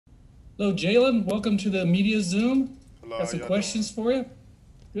Hello, Jalen. Welcome to the media Zoom. Hello, Got how some y'all doing? questions for you.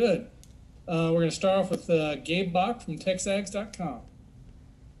 Good. We're going to start off with Gabe Bach from TexAgs.com.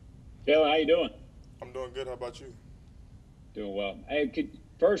 Jalen, how you doing? I'm doing good. How about you? Doing well. Hey, could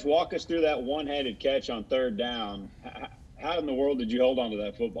first walk us through that one-handed catch on third down. How in the world did you hold on to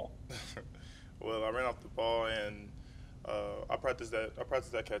that football? Well, I ran off the ball and I practice that. I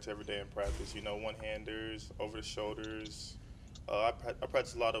practice that catch every day in practice. You know, one-handers, over the shoulders. I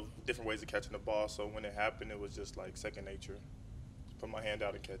practice a lot of different ways of catching the ball. So when it happened, it was just like second nature. Put my hand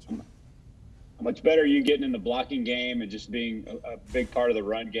out and catch it. How much better are you getting in the blocking game and just being a big part of the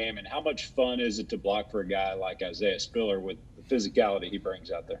run game? And how much fun is it to block for a guy like Isaiah Spiller with the physicality he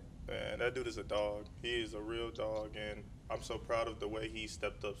brings out there? Man, that dude is a dog. He is a real dog, and I'm so proud of the way he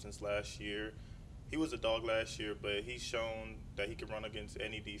stepped up since last year. He was a dog last year, but he's shown that he can run against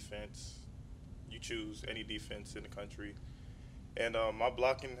any defense. You choose any defense in the country. And my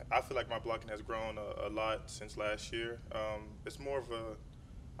blocking, I feel like my blocking has grown a lot since last year. It's more of a,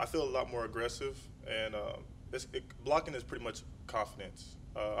 I feel a lot more aggressive, and blocking is pretty much confidence.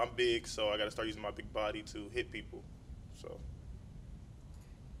 I'm big, so I got to start using my big body to hit people. So.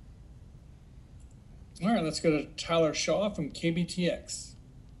 All right, let's go to Tyler Shaw from KBTX.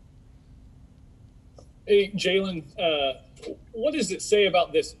 Hey, Jalen, what does it say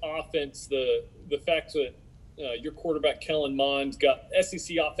about this offense, the fact that your quarterback, Kellen Mond, got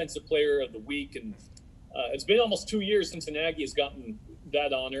SEC Offensive Player of the Week, and it's been almost 2 years since Nagy has gotten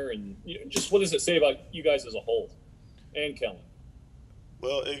that honor, and just what does it say about you guys as a whole and Kellen?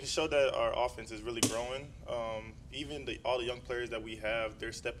 Well, it showed that our offense is really growing. Even all the young players that we have,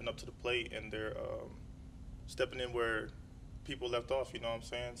 they're stepping up to the plate and they're stepping in where people left off. You know what I'm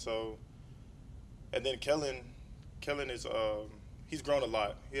saying? So, and then Kellen is he's grown a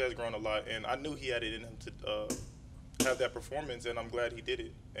lot. He has grown a lot, and I knew he had it in him to have that performance, and I'm glad he did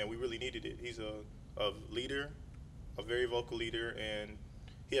it. And we really needed it. He's a leader, a very vocal leader, and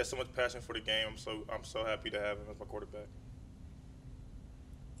he has so much passion for the game. I'm so happy to have him as my quarterback.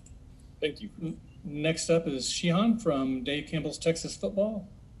 Thank you. Next up is Sheehan from Dave Campbell's Texas Football,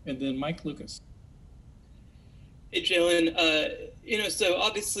 and then Mike Lucas. Hey, Jalen. So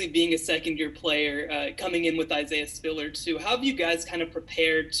obviously being a second-year player, coming in with Isaiah Spiller too, how have you guys kind of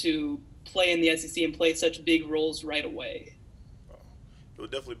prepared to play in the SEC and play such big roles right away? It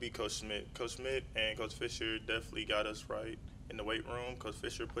would definitely be Coach Schmidt. Coach Schmidt and Coach Fisher definitely got us right in the weight room. Coach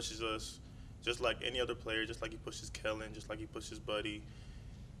Fisher pushes us just like any other player, just like he pushes Kellen, just like he pushes Buddy.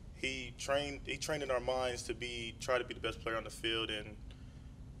 He trained in our minds to try to be the best player on the field, and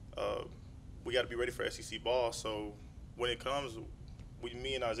uh, we got to be ready for SEC ball. So when it comes,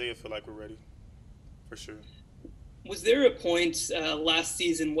 me and Isaiah feel like we're ready for sure. Was there a point last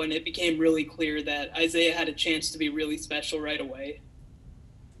season when it became really clear that Isaiah had a chance to be really special right away?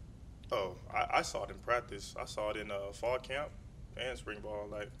 Oh, I saw it in practice. I saw it in fall camp and spring ball.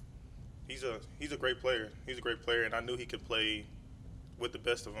 Like he's a great player. He's a great player, and I knew he could play with the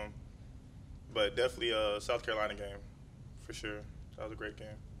best of them. But definitely a South Carolina game for sure. That was a great game.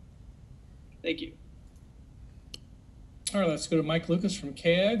 Thank you. All right, let's go to Mike Lucas from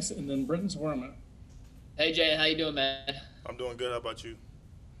KAGS, and then Brenton Zwerman. Hey Jay, how you doing, man? I'm doing good. How about you?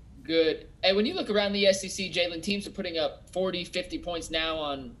 Good. Hey, when you look around the SEC, Jalen, teams are putting up 40, 50 points now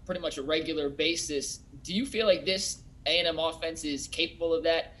on pretty much a regular basis. Do you feel like this A&M offense is capable of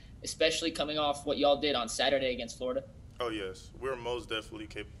that, especially coming off what y'all did on Saturday against Florida? Oh yes, we're most definitely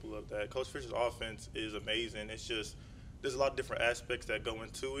capable of that. Coach Fisher's offense is amazing. It's just there's a lot of different aspects that go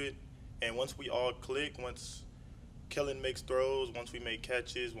into it, and once we all click, once Kellen makes throws, once we make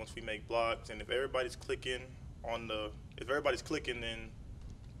catches, once we make blocks, and if everybody's clicking, then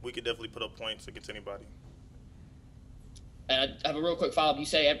we could definitely put up points against anybody. And I have a real quick follow-up. You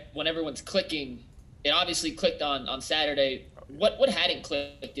say when everyone's clicking, it obviously clicked on Saturday. What hadn't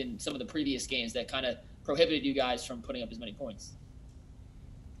clicked in some of the previous games that kind of prohibited you guys from putting up as many points?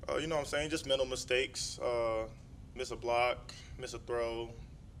 You know what I'm saying? Just mental mistakes, miss a block, miss a throw,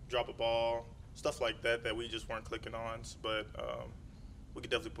 drop a ball, stuff like that we just weren't clicking on. But we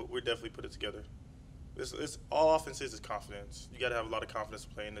definitely put it together. It's all offenses is confidence. You got to have a lot of confidence to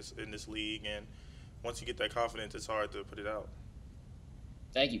play in this league, and once you get that confidence, it's hard to put it out.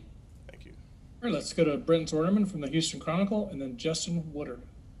 Thank you. Thank you. All right, let's go to Brenton Zwerman from the Houston Chronicle, and then Justin Woodard.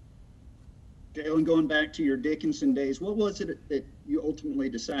 Jalen, going back to your Dickinson days, what was it that you ultimately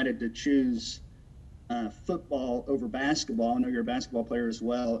decided to choose football over basketball? I know you're a basketball player as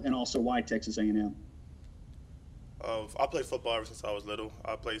well, and also why Texas A&M? I played football ever since I was little.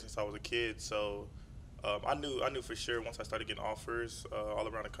 I played since I was a kid, so I knew for sure once I started getting offers all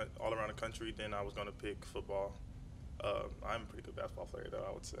around the country, then I was going to pick football. I'm a pretty good basketball player, though,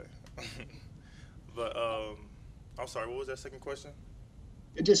 I would say. But I'm sorry, what was that second question?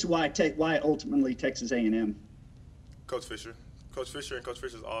 Just why ultimately Texas A&M? Coach Fisher and Coach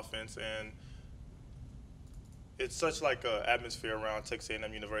Fisher's offense, and it's such like a atmosphere around Texas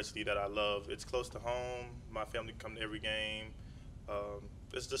A&M University that I love. It's close to home. My family come to every game.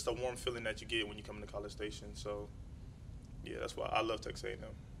 It's just a warm feeling that you get when you come into College Station. So, yeah, that's why I love Texas A&M.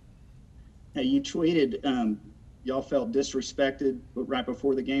 Hey, you tweeted y'all felt disrespected right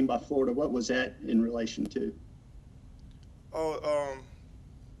before the game by Florida. What was that in relation to? Oh,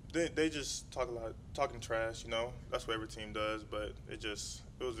 they just talking trash, you know. That's what every team does, but it was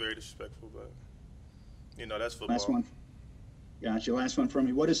very disrespectful. But you know, that's football. Last one. Gotcha. Last one from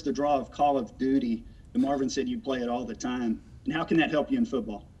me. What is the draw of Call of Duty? And Marvin said you play it all the time. And how can that help you in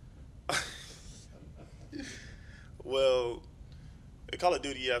football? Well, in Call of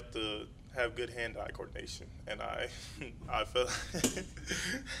Duty, you have to have good hand-eye coordination, and I feel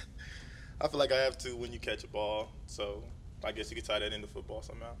like I have to when you catch a ball. So I guess you could tie that into football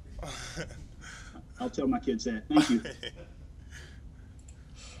somehow. I'll tell my kids that. Thank you.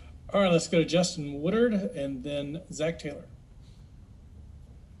 All right, let's go to Justin Woodard and then Zach Taylor.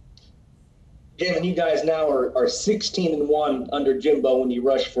 Jalen, you guys now are 16-1 under Jimbo when you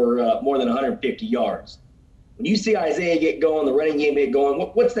rush for more than 150 yards. When you see Isaiah get going, the running game get going,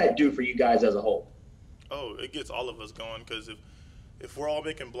 what's that do for you guys as a whole? Oh, it gets all of us going because if we're all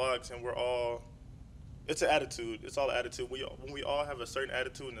making blocks and it's an attitude. It's all attitude. When we all have a certain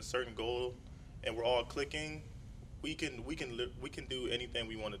attitude and a certain goal, and we're all clicking, we can do anything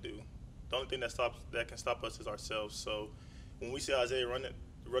we want to do. The only thing that can stop us is ourselves. So when we see Isaiah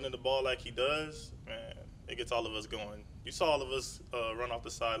running the ball like he does, man, it gets all of us going. You saw all of us run off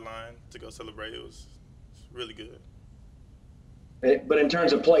the sideline to go celebrate. It was really good. But in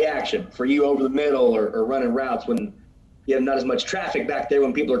terms of play action, for you over the middle or running routes when you have not as much traffic back there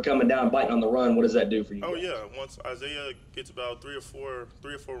when people are coming down biting on the run, what does that do for you? Oh, yeah. Once Isaiah gets about three or four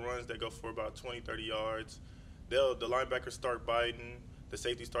runs that go for about 20, 30 yards, the linebackers start biting, the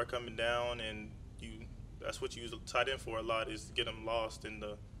safeties start coming down, and that's what you use tight end for a lot is to get them lost in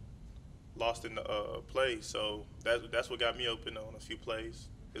the play. So that's what got me open on a few plays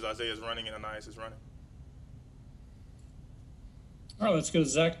is Isaiah's running and Anais is running. All right, let's go to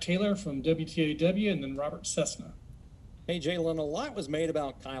Zach Taylor from WTAW and then Robert Cessna. Hey, Jalen, a lot was made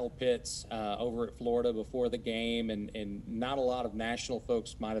about Kyle Pitts over at Florida before the game, and not a lot of national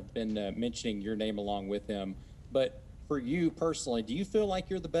folks might have been mentioning your name along with him. But for you personally, do you feel like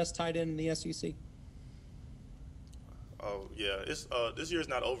you're the best tight end in the SEC? Oh, yeah. This year's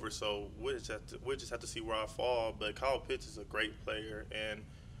not over, so we'll just have to see where I fall. But Kyle Pitts is a great player, and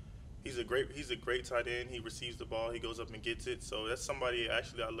he's a great tight end. He receives the ball, he goes up and gets it. So that's somebody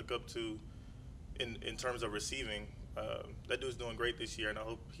actually I look up to in terms of receiving. That dude's doing great this year, and I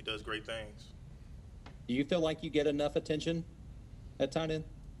hope he does great things. Do you feel like you get enough attention at tight end?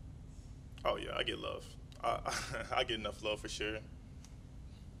 Oh, yeah, I get love. I get enough love for sure.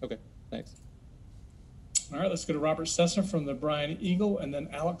 Okay, thanks. All right, let's go to Robert Cessna from the Brian Eagle and then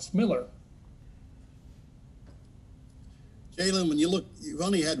Alex Miller. Jalen, when you look, you've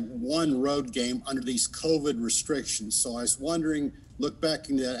only had one road game under these COVID restrictions. So I was wondering, look back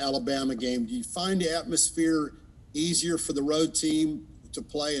into that Alabama game, do you find the atmosphere easier for the road team to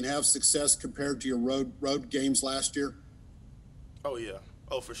play and have success compared to your road games last year? Oh, yeah.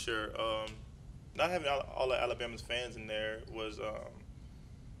 Oh, for sure. Not having all the Alabama's fans in there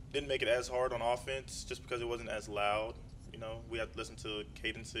didn't make it as hard on offense just because it wasn't as loud. You know, we had to listen to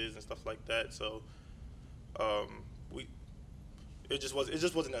cadences and stuff like that. So it just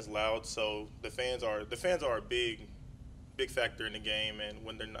wasn't as loud. So the fans are a big factor in the game, and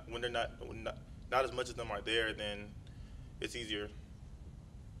when not as much of them are there, then it's easier.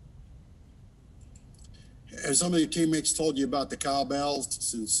 Have some of your teammates told you about the cowbells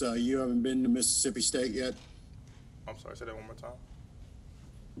since you haven't been to Mississippi State yet? I'm sorry, say that one more time.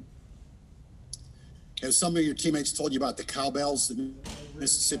 Have some of your teammates told you about the cowbells that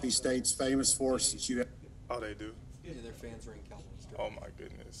Mississippi State's famous for since you have? Oh, they do? Yeah, their fans are in Cowboys. Oh, my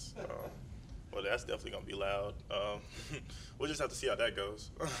goodness. Well, that's definitely going to be loud. We'll just have to see how that goes.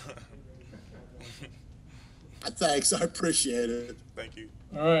 Thanks. I appreciate it. Thank you.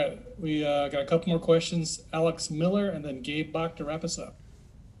 All right, we got a couple more questions. Alex Miller and then Gabe Bach to wrap us up.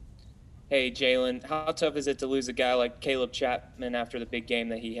 Hey, Jalen, how tough is it to lose a guy like Caleb Chapman after the big game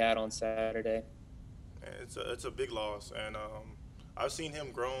that he had on Saturday? It's a big loss, and I've seen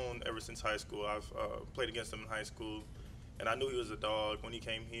him grown ever since high school. I've played against him in high school, and I knew he was a dog when he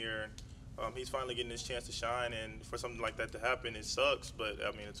came here. He's finally getting his chance to shine, and for something like that to happen, it sucks, but,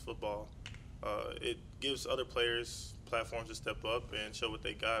 I mean, it's football. gives other players platforms to step up and show what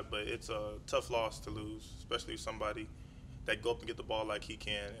they got. But it's a tough loss to lose, especially somebody that go up and get the ball like he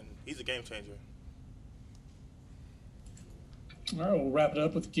can, and he's a game changer. All right, we'll wrap it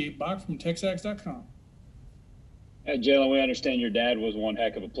up with Gabe Bach from TexAgs.com. Jalen, we understand your dad was one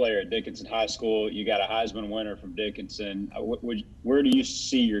heck of a player at Dickinson High School. You got a Heisman winner from Dickinson. Where do you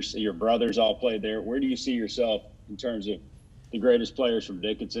see your brothers all played there? Where do you see yourself in terms of the greatest players from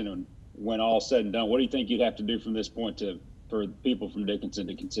Dickinson? And when all's said and done, what do you think you'd have to do from this point for people from Dickinson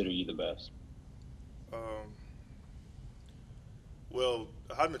to consider you the best? Well,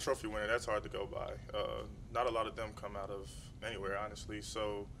 a Heisman Trophy winner, that's hard to go by. Not a lot of them come out of anywhere, honestly.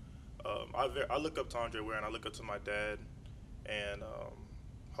 So I look up to Andre Ware and I look up to my dad, and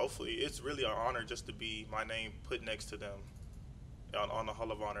hopefully it's really an honor just to be my name put next to them on the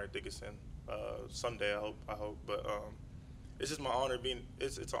Hall of Honor at Dickinson. Someday, I hope. But it's just my honor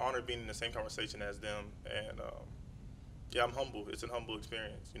it's an honor being in the same conversation as them, and yeah, I'm humble. It's a humble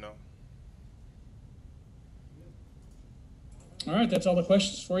experience, you know. All right, that's all the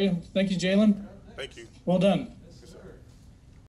questions for you. Thank you, Jalen. Thank you. Well done.